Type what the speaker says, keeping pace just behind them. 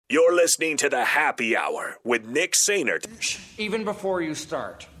You're listening to the Happy Hour with Nick Sainert. Even before you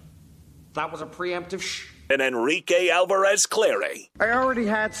start. That was a preemptive shh. And Enrique Alvarez Clary. I already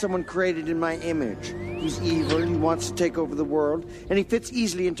had someone created in my image. He's evil, he wants to take over the world, and he fits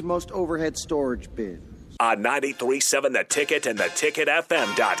easily into most overhead storage bins. On 93.7 The Ticket and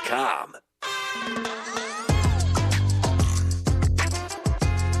theticketfm.com.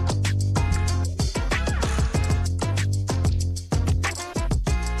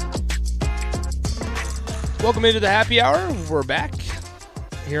 Welcome into the Happy Hour. We're back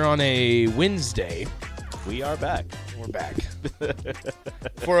here on a Wednesday. We are back. We're back.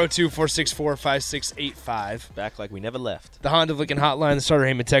 402-464-5685. Back like we never left. The Honda Lincoln Hotline, the Starter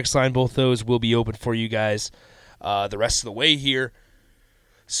Heyman text line, both those will be open for you guys the rest of the way here.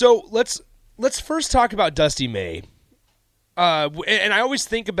 So let's first talk about Dusty May. And I always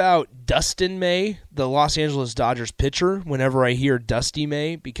think about Dustin May, the Los Angeles Dodgers pitcher, whenever I hear Dusty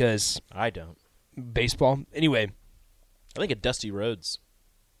May, because I don't. Baseball. Anyway. I think of Dusty Rhodes.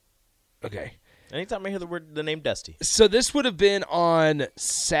 Okay. Anytime I hear the name Dusty. So this would have been on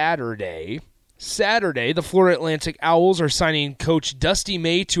Saturday. The Florida Atlantic Owls are signing Coach Dusty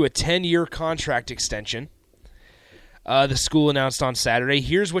May to a 10-year contract extension. The school announced on Saturday.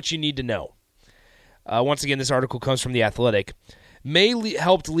 Here's what you need to know. Once again, this article comes from The Athletic. May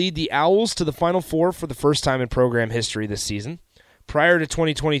helped lead the Owls to the Final Four for the first time in program history this season. Prior to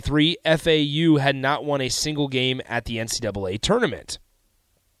 2023, FAU had not won a single game at the NCAA tournament.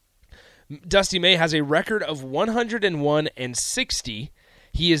 Dusty May has a record of 101-60.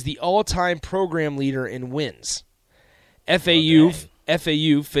 He is the all-time program leader in wins. FAU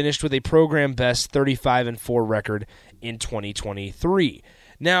finished with a program-best 35-4 record in 2023.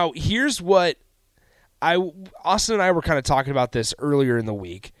 Now, here's what Austin and I were kind of talking about this earlier in the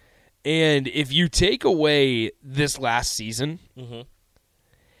week, and if you take away this last season,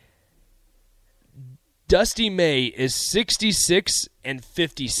 Dusty May is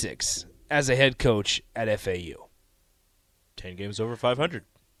 66-56 as a head coach at FAU. 10 games over 500.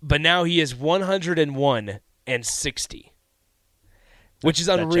 But now he is 101-60, which is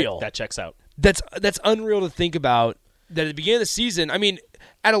unreal. That checks out. That's unreal to think about. That at the beginning of the season, I mean,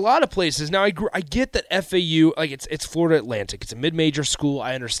 at a lot of places now, I get that FAU, like it's Florida Atlantic, it's a mid-major school.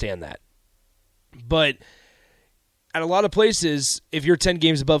 I understand that, but at a lot of places, if you're 10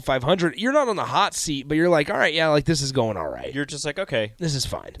 games above 500, you're not on the hot seat, but you're like, all right, yeah, like this is going all right. You're just like, okay, this is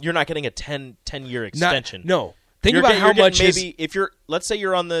fine. You're not getting a 10-year extension. No. Think about how much maybe if you're, let's say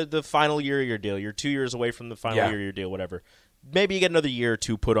you're on the final year of your deal, you're 2 years away from the final year of your deal, whatever. Maybe you get another year or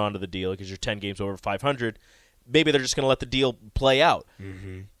two put onto the deal because you're 10 games over 500. Maybe they're just going to let the deal play out.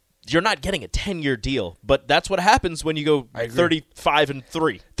 Mm-hmm. You're not getting a 10-year deal, but that's what happens when you go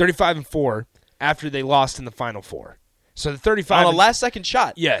 35-3. 35-4 after they lost in the Final Four. So the 35 on a last-second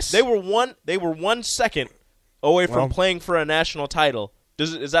shot. Yes, they were 1 second away from playing for a national title.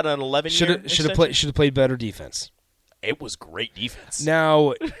 Is that an 11-year? Should have played better defense. It was great defense.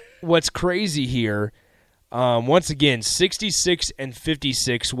 Now, what's crazy here? Once again,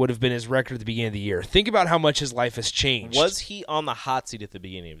 66-56 would have been his record at the beginning of the year. Think about how much his life has changed. Was he on the hot seat at the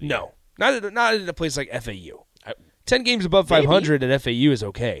beginning of the year? No, not at a place like FAU. 10 games above 500 at FAU is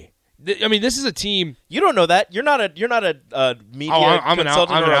okay. I mean, this is a team. You don't know that. You're not a media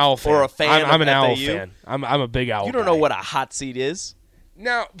consultant or a fan. I'm an FAU. Owl fan. I'm a big Owl. You don't know what a hot seat is.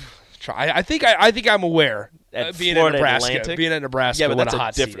 Now, I think I'm aware. Being Florida at Nebraska, Atlantic? being at Nebraska, yeah, but what a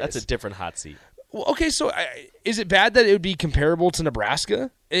hot seat is. That's a different hot seat. Well, okay, so is it bad that it would be comparable to Nebraska?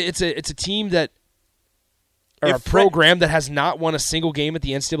 It's a team that, or a program that has not won a single game at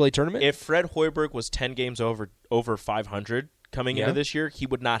the NCAA tournament? If Fred Hoiberg was 10 games over 500 coming into this year, he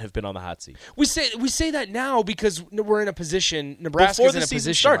would not have been on the hot seat. We say that now because we're in a position, Nebraska's in a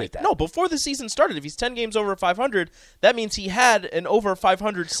position like that. No, before the season started, if he's 10 games over 500, that means he had an over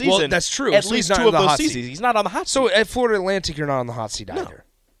 500 season. Well, that's true. At so least two of those seasons. He's not on the hot seat. So at Florida Atlantic, you're not on the hot seat either.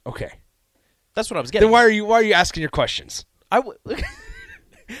 Okay. That's what I was getting. Then why are you asking your questions? Come on,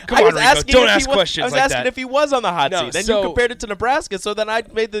 Rico, don't ask questions like that. I was asking if he was on the hot seat. Then you compared it to Nebraska, so then I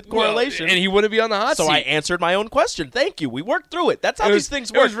made the correlation. And he wouldn't be on the hot seat. So I answered my own question. Thank you. We worked through it. That's how these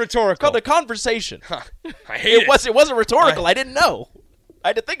things work. It was rhetorical. It's called a conversation. I hate it. It wasn't rhetorical. I didn't know. I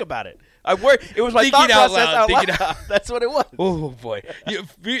had to think about it. It was my thought process out loud. That's what it was. Oh boy,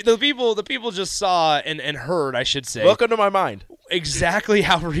 the people just saw and heard, I should say. Welcome to my mind. Exactly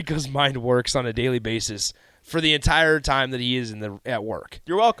how Rico's mind works on a daily basis for the entire time that he is at work.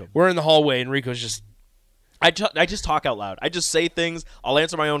 You're welcome. We're in the hallway and Rico's just. I just talk out loud. I just say things. I'll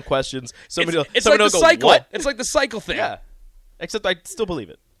answer my own questions. It's like the cycle. What? It's like the cycle thing. Yeah. Except I still believe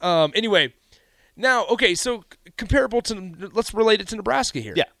it. Anyway, now okay, so comparable to, let's relate it to Nebraska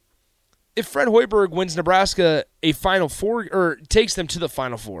here. Yeah. if Fred Hoiberg wins Nebraska a Final Four or takes them to the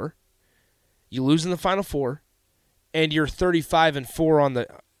Final Four, you lose in the Final Four, and you're 35-4 on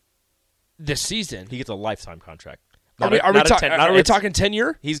this season. He gets a lifetime contract. Are we talking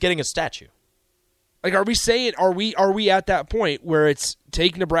 10-year? He's getting a statue. Like, are we saying are we at that point where it's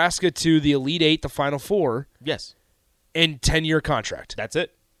take Nebraska to the Elite Eight, the Final Four? Yes. And 10-year contract. That's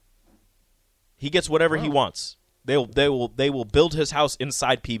it. He gets whatever he wants. They will build his house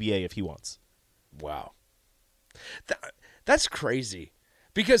inside PBA if he wants. Wow. That's crazy.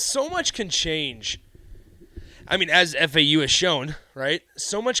 Because so much can change. I mean, as FAU has shown, right?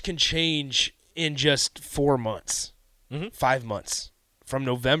 So much can change in just 4 months. 5 months. From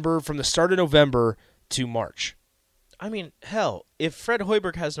the start of November to March. I mean, hell, if Fred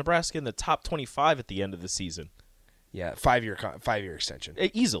Hoiberg has Nebraska in the top 25 at the end of the season. Yeah, 5-year extension.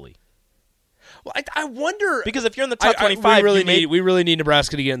 Easily. Well, I wonder, because if you're in the top 25, we really need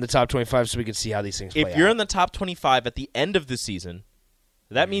Nebraska to get in the top 25 so we can see how these things play out. If you're in the top 25 at the end of the season,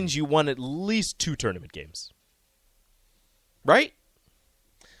 that means you won at least 2 tournament games, right?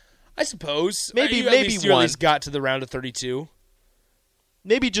 I suppose maybe you one. At least got to the round of 32.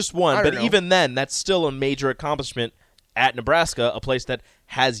 Maybe just one, but know. Even then, that's still a major accomplishment at Nebraska, a place that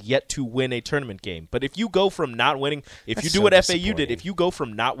has yet to win a tournament game. But if you go from not winning, if you do what FAU did, if you go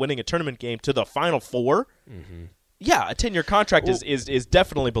from not winning a tournament game to the Final Four, yeah, a 10-year contract is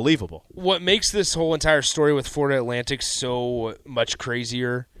definitely believable. What makes this whole entire story with Florida Atlantic so much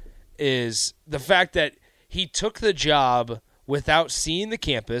crazier is the fact that he took the job without seeing the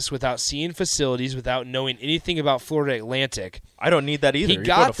campus, without seeing facilities, without knowing anything about Florida Atlantic. I don't need that either. He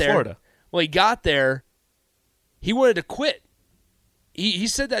got there. Florida. Well, he got there. He wanted to quit. He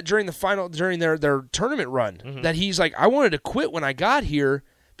said that during their tournament run, that he's like, I wanted to quit when I got here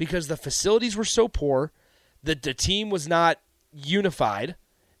because the facilities were so poor, that the team was not unified,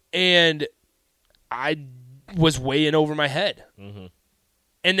 and I was way in over my head.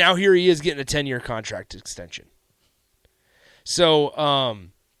 And now here he is getting a 10-year contract extension. So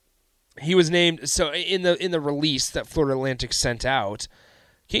he was named. So in the release that Florida Atlantic sent out,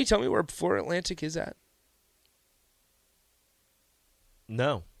 can you tell me where Florida Atlantic is at?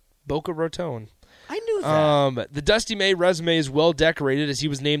 No. Boca Raton. I knew that. The Dusty May resume is well decorated as he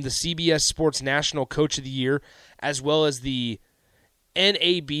was named the CBS Sports National Coach of the Year, as well as the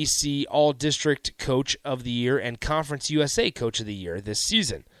NABC All-District Coach of the Year and Conference USA Coach of the Year this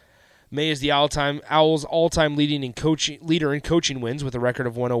season. May is the Owls' all-time leader in coaching wins with a record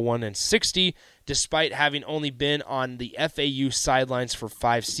of 101-60, despite having only been on the FAU sidelines for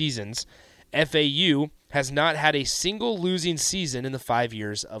 5 seasons. FAU has not had a single losing season in the 5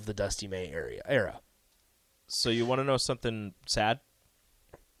 years of the Dusty May era. So you want to know something sad?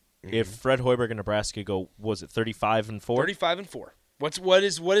 If Fred Hoiberg and Nebraska go, was it 35-4? 35-4. What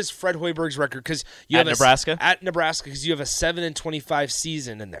is Fred Hoiberg's record? Because you at have Nebraska? At Nebraska, because you have a 7-25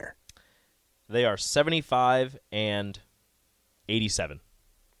 season in there. They are 75-87.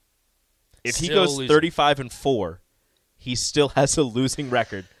 If he Still goes losing. 35-4, he still has a losing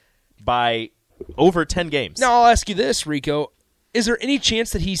record by over 10 games. Now, I'll ask you this, Rico. Is there any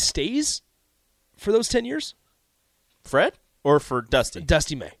chance that he stays for those 10 years? Fred? Or for Dusty?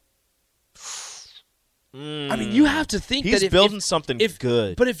 Dusty May. I mean, you have to think he's that building something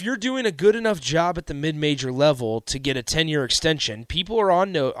good. But if you're doing a good enough job at the mid-major level to get a 10-year extension, people are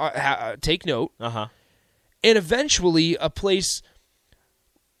on note. Take note. And eventually, a place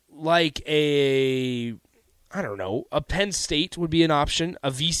like a Penn State would be an option. A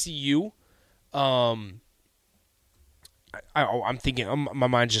VCU. I'm thinking. My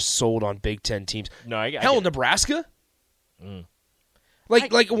mind's just sold on Big Ten teams. No, I get Hell, Nebraska.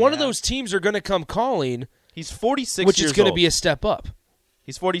 Like one of those teams are going to come calling. He's 46 which years is going to old. be a step up.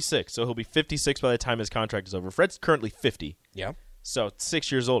 He's 46, so he'll be 56 by the time his contract is over. Fred's currently 50. Yeah. So 6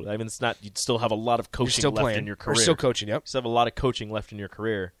 years old. I mean, it's not. You'd still have a lot of coaching left in your career. We're still coaching. Yep. You still have a lot of coaching left in your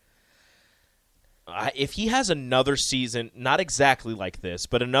career. If he has another season, not exactly like this,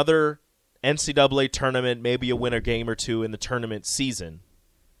 but another NCAA tournament, maybe a winter game or two in the tournament season,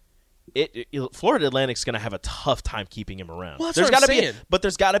 Florida Atlantic's going to have a tough time keeping him around. Well, that's what I'm saying. But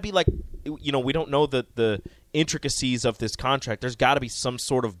there's got to be, like, we don't know the intricacies of this contract. There's got to be some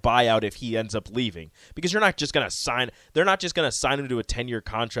sort of buyout if he ends up leaving, because you're not just going to sign. They're not just going to sign him to a 10-year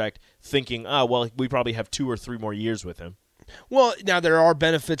contract, thinking, we probably have 2 or 3 more years with him. Well, now there are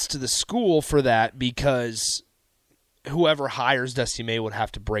benefits to the school for that, because whoever hires Dusty May would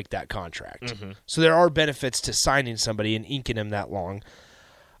have to break that contract. So there are benefits to signing somebody and inking him that long.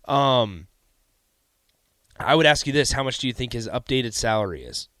 I would ask you this: how much do you think his updated salary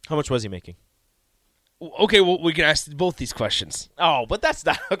is? How much was he making? Okay, well, we can ask both these questions. Oh, but that's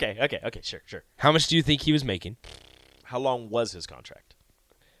not okay. Sure. How much do you think he was making? How long was his contract?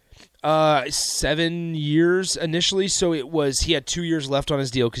 7 years initially. So he had 2 years left on his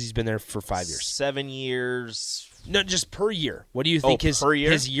deal because he's been there for 5 years. 7 years. No, just per year. What do you think per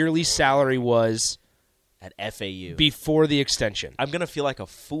year? his yearly salary was At FAU. before the extension? I'm going to feel like a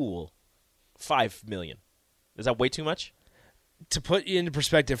fool. $5 million. Is that way too much? To put you into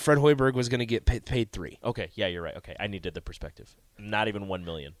perspective, Fred Hoiberg was going to get paid $3 million. Okay, yeah, you're right. Okay, I needed the perspective. Not even $1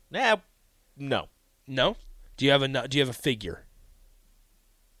 million. Nah, no. No? Do you have a figure?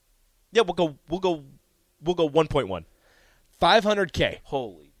 Yeah, we'll go 1.1. $500K.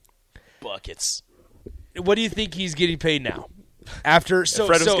 Holy buckets. What do you think he's getting paid now? After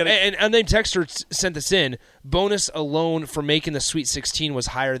and unnamed texter sent this in. Bonus alone for making the Sweet 16 was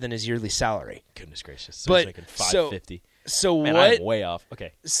higher than his yearly salary. Goodness gracious! So But he's making $550. So Man, what? I'm way off.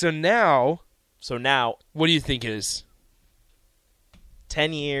 Okay, So now, what do you think it is?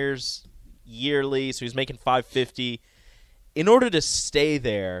 10 years yearly. So he's making $550. In order to stay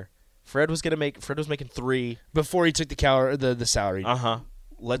there, Fred was making $3 Before he took the salary.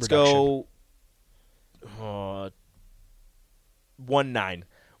 Let's reduction. go 1.9.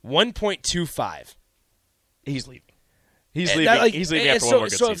 1.25. He's leaving. He's leaving. He's leaving after one more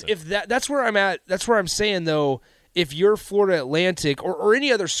good season. If that's where I'm at, that's where I'm saying though. If you're Florida Atlantic or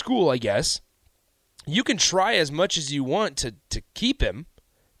any other school, I guess you can try as much as you want to keep him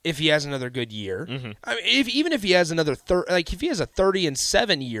if he has another good year. Mm-hmm. I mean, even if he has another if he has a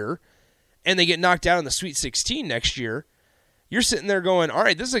 30-7 year, and they get knocked out in the Sweet 16 next year, you're sitting there going, all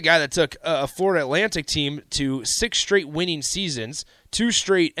right, this is a guy that took a Florida Atlantic team to 6 straight winning seasons, 2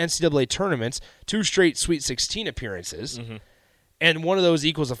 straight NCAA tournaments, 2 straight Sweet 16 appearances, and one of those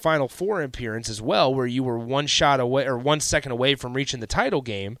equals a Final Four appearance as well, where you were 1 shot away or 1 second away from reaching the title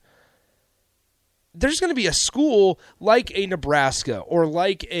game. There's going to be a school like a Nebraska or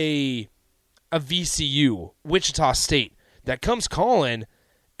like a VCU, Wichita State, that comes calling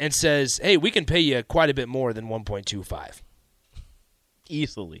and says, hey, we can pay you quite a bit more than 1.25.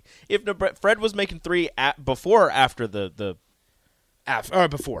 Easily. If Fred was making $3 before or after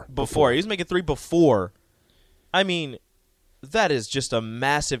before. He was making $3 before. I mean, that is just a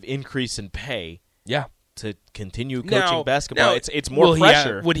massive increase in pay. Yeah. To continue coaching basketball. Now, it's more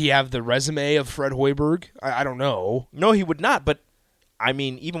pressure. Would he have the resume of Fred Hoiberg? I don't know. No, he would not, but I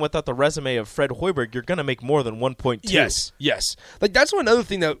mean, even without the resume of Fred Hoiberg, you're going to make more than 1.2. Yes. Like, that's another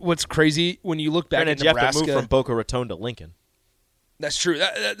thing what's crazy when you look back at Nebraska. You have to move from Boca Raton to Lincoln. That's true.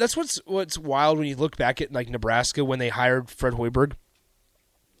 That's what's wild when you look back at like Nebraska when they hired Fred Hoiberg.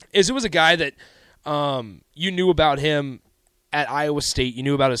 It was a guy that you knew about him at Iowa State. You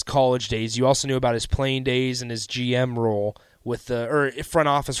knew about his college days. You also knew about his playing days and his GM role or front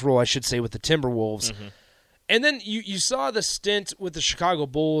office role, I should say, with the Timberwolves. Mm-hmm. And then you saw the stint with the Chicago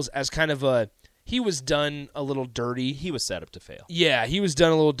Bulls as kind of he was done a little dirty. He was set up to fail. Yeah, he was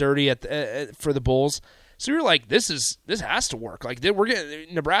done a little dirty for the Bulls. So you're like, this has to work. Like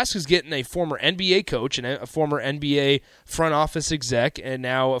Nebraska's getting a former NBA coach and a former NBA front office exec and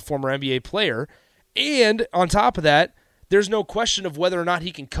now a former NBA player. And on top of that, there's no question of whether or not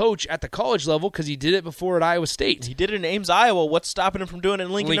he can coach at the college level because he did it before at Iowa State. He did it in Ames, Iowa. What's stopping him from doing it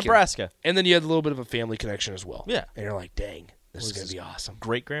in Lincoln, Nebraska? And then you had a little bit of a family connection as well. Yeah. And you're like, dang, this is going to be awesome.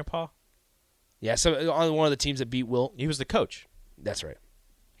 Great-grandpa? Yeah, so on one of the teams that beat Wilt. He was the coach. That's right.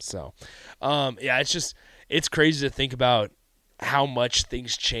 So, yeah, it's crazy to think about how much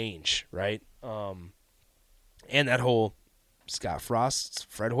things change, right? And that whole Scott Frost,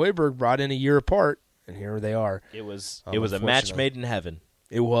 Fred Hoiberg brought in a year apart. And here they are. It was a match made in heaven.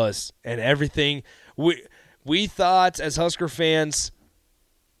 It was. And everything we thought as Husker fans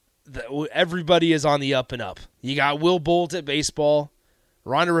that everybody is on the up and up. You got Will Bolt at baseball,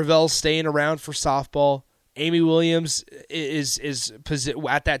 Rhonda Revelle staying around for softball. Amy Williams is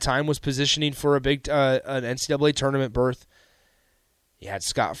at that time was positioning for a big an NCAA tournament berth. You had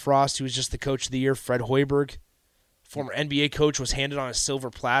Scott Frost, who was just the coach of the year. Fred Hoiberg, former NBA coach, was handed on a silver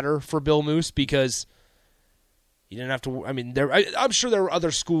platter for Bill Moose because he didn't have to. I mean, I'm sure there were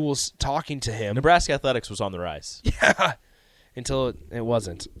other schools talking to him. Nebraska athletics was on the rise. Yeah, until it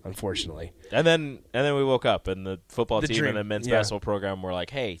wasn't, unfortunately. And then we woke up, and the football team and the men's basketball program were like,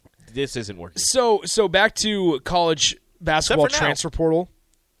 "Hey, this isn't working." So back to college basketball transfer portal.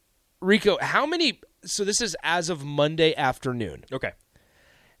 Rico, how many? So this is as of Monday afternoon. Okay.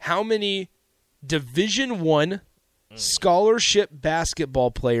 How many Division I scholarship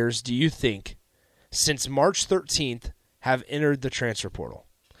basketball players do you think since March 13th have entered the transfer portal?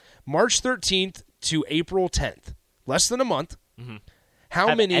 March 13th to April 10th, less than a month. Mm-hmm.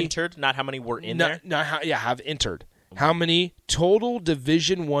 Have many entered, not how many were in there? have entered. How many total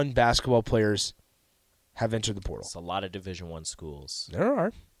Division I basketball players have entered the portal? It's a lot of Division I schools. There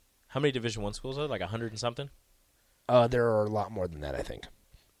are. How many Division I schools are there? Like 100 and something? There are a lot more than that, I think.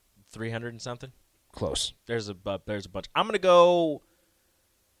 300 and something? Close. There's a bunch. I'm going to go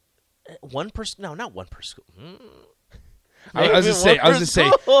one per school. No, not one per school. I was going to say,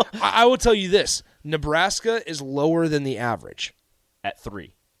 I will tell you this. Nebraska is lower than the average. At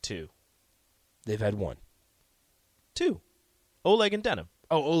 3, 2. They've had 1. 2. Oleg and Denham.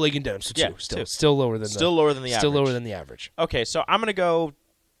 Oh, Oleg and Denham, so 2. Yeah, still 2. Still lower than Still lower than the Still average. lower than the average. Okay, so I'm going to go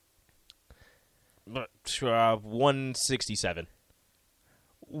 167.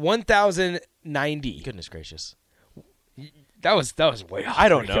 1,090. Goodness gracious. That was way off. I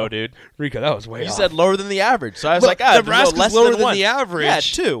don't Rico. know, dude. Rico, that was way off. You said lower than the average, so I was Look, like, Nebraska's less lower than than 1. the average. Yeah,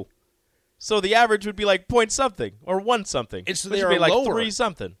 2. So the average would be like point something or 1 something. And so which they would be are like lower. 3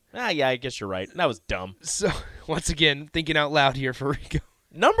 something. Yeah, I guess you're right. That was dumb. So, once again, thinking out loud here for Rico.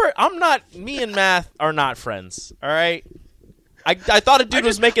 Me and math are not friends, all right? I thought a dude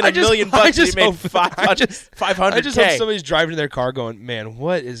was making $1 million bucks and he made 500K. I just hope somebody's driving in their car going, man,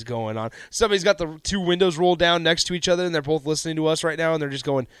 what is going on? Somebody's got the 2 windows rolled down next to each other and they're both listening to us right now and they're just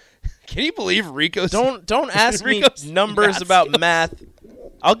going, can you believe Rico's... Don't ask me numbers about math.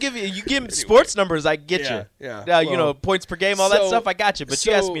 I'll give you give me sports numbers, I get you. Yeah. Points per game, all that stuff, I got you. But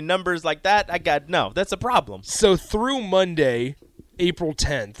you ask me numbers like that, that's a problem. So through Monday, April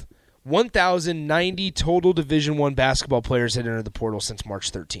 10th, 1,090 total Division I basketball players had entered the portal since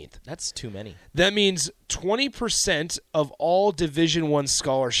March 13th. That's too many. That means 20% of all Division I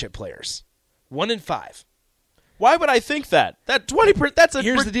scholarship players. 1 in 5. Why would I think that? That 20%, that's a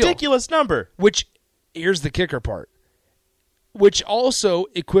Here's ridiculous number. Which, here's the kicker part, which also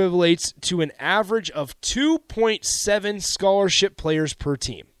equivalates to an average of 2.7 scholarship players per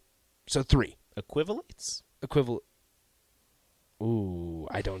team. So 3. Equivalates? Ooh,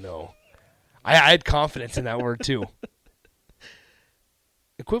 I don't know. I had confidence in that word, too.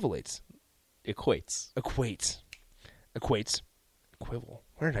 Equivalates. Equates. Equival.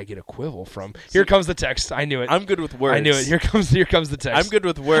 Where did I get equival from? Here comes the text. I knew it. I'm good with words. I knew it. Here comes the text. I'm good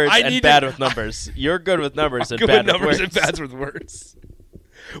with words and bad with numbers. You're good with numbers and bad with words. And bad with words.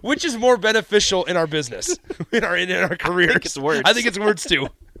 Which is more beneficial in our business, in our careers? I think it's words. I think it's words too.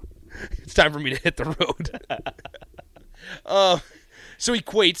 It's time for me to hit the road. So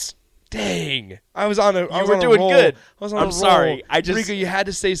equates. Dang, I was on a. You were doing good. I'm sorry. Rico, you had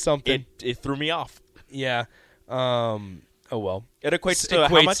to say something. It threw me off. Yeah. Oh well. It equates to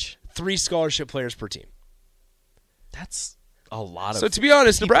how much? 3 scholarship players per team. That's a lot of. So to be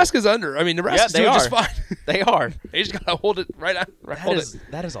honest, people. Nebraska's under. I mean, Nebraska's doing just fine. They are. They just gotta hold it right on.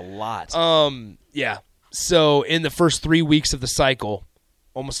 That is a lot. Yeah. So in the first 3 weeks of the cycle,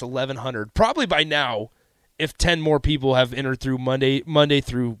 almost 1,100. Probably by now, if 10 more people have entered through Monday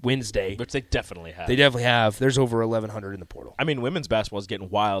through Wednesday, which they definitely have. There's over 1,100 in the portal. I mean, women's basketball is getting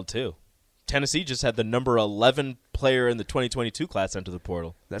wild too. Tennessee just had the number 11 player in the 2022 class enter the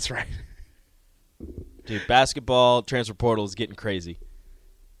portal. That's right. Dude, basketball transfer portal is getting crazy.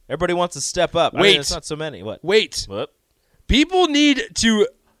 Everybody wants to step up. Wait. It's not so many. What? Wait. What? People need to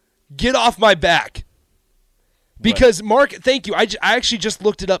get off my back. Because, Mark, thank you. I actually just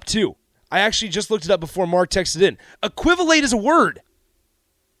looked it up, too. I actually just looked it up before Mark texted in. Equivalate is a word.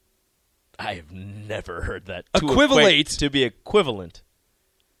 I have never heard that. Equivalate. To be equivalent.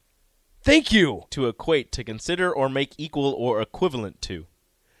 Thank you. To equate, to consider or make equal or equivalent to.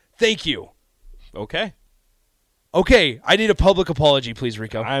 Thank you. Okay. Okay, I need a public apology, please,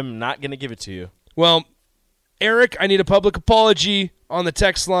 Rico. I'm not going to give it to you. Well, Eric, I need a public apology on the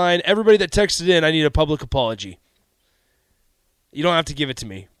text line. Everybody that texted in, I need a public apology. You don't have to give it to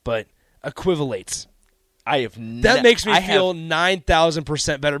me, but equivalates. That makes me feel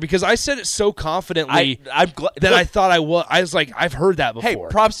 9,000% better because I said it so confidently that I thought I was like, I've heard that before. Hey,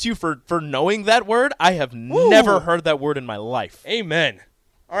 props to you for knowing that word. I have never heard that word in my life. Amen.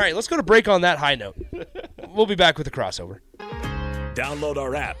 All right, let's go to break on that high note. We'll be back with the crossover. Download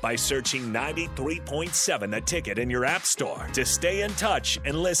our app by searching 93.7 The Ticket in your app store to stay in touch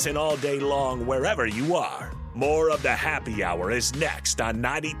and listen all day long wherever you are. More of the Happy Hour is next on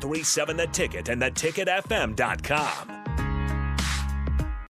 93.7 The Ticket and theticketfm.com.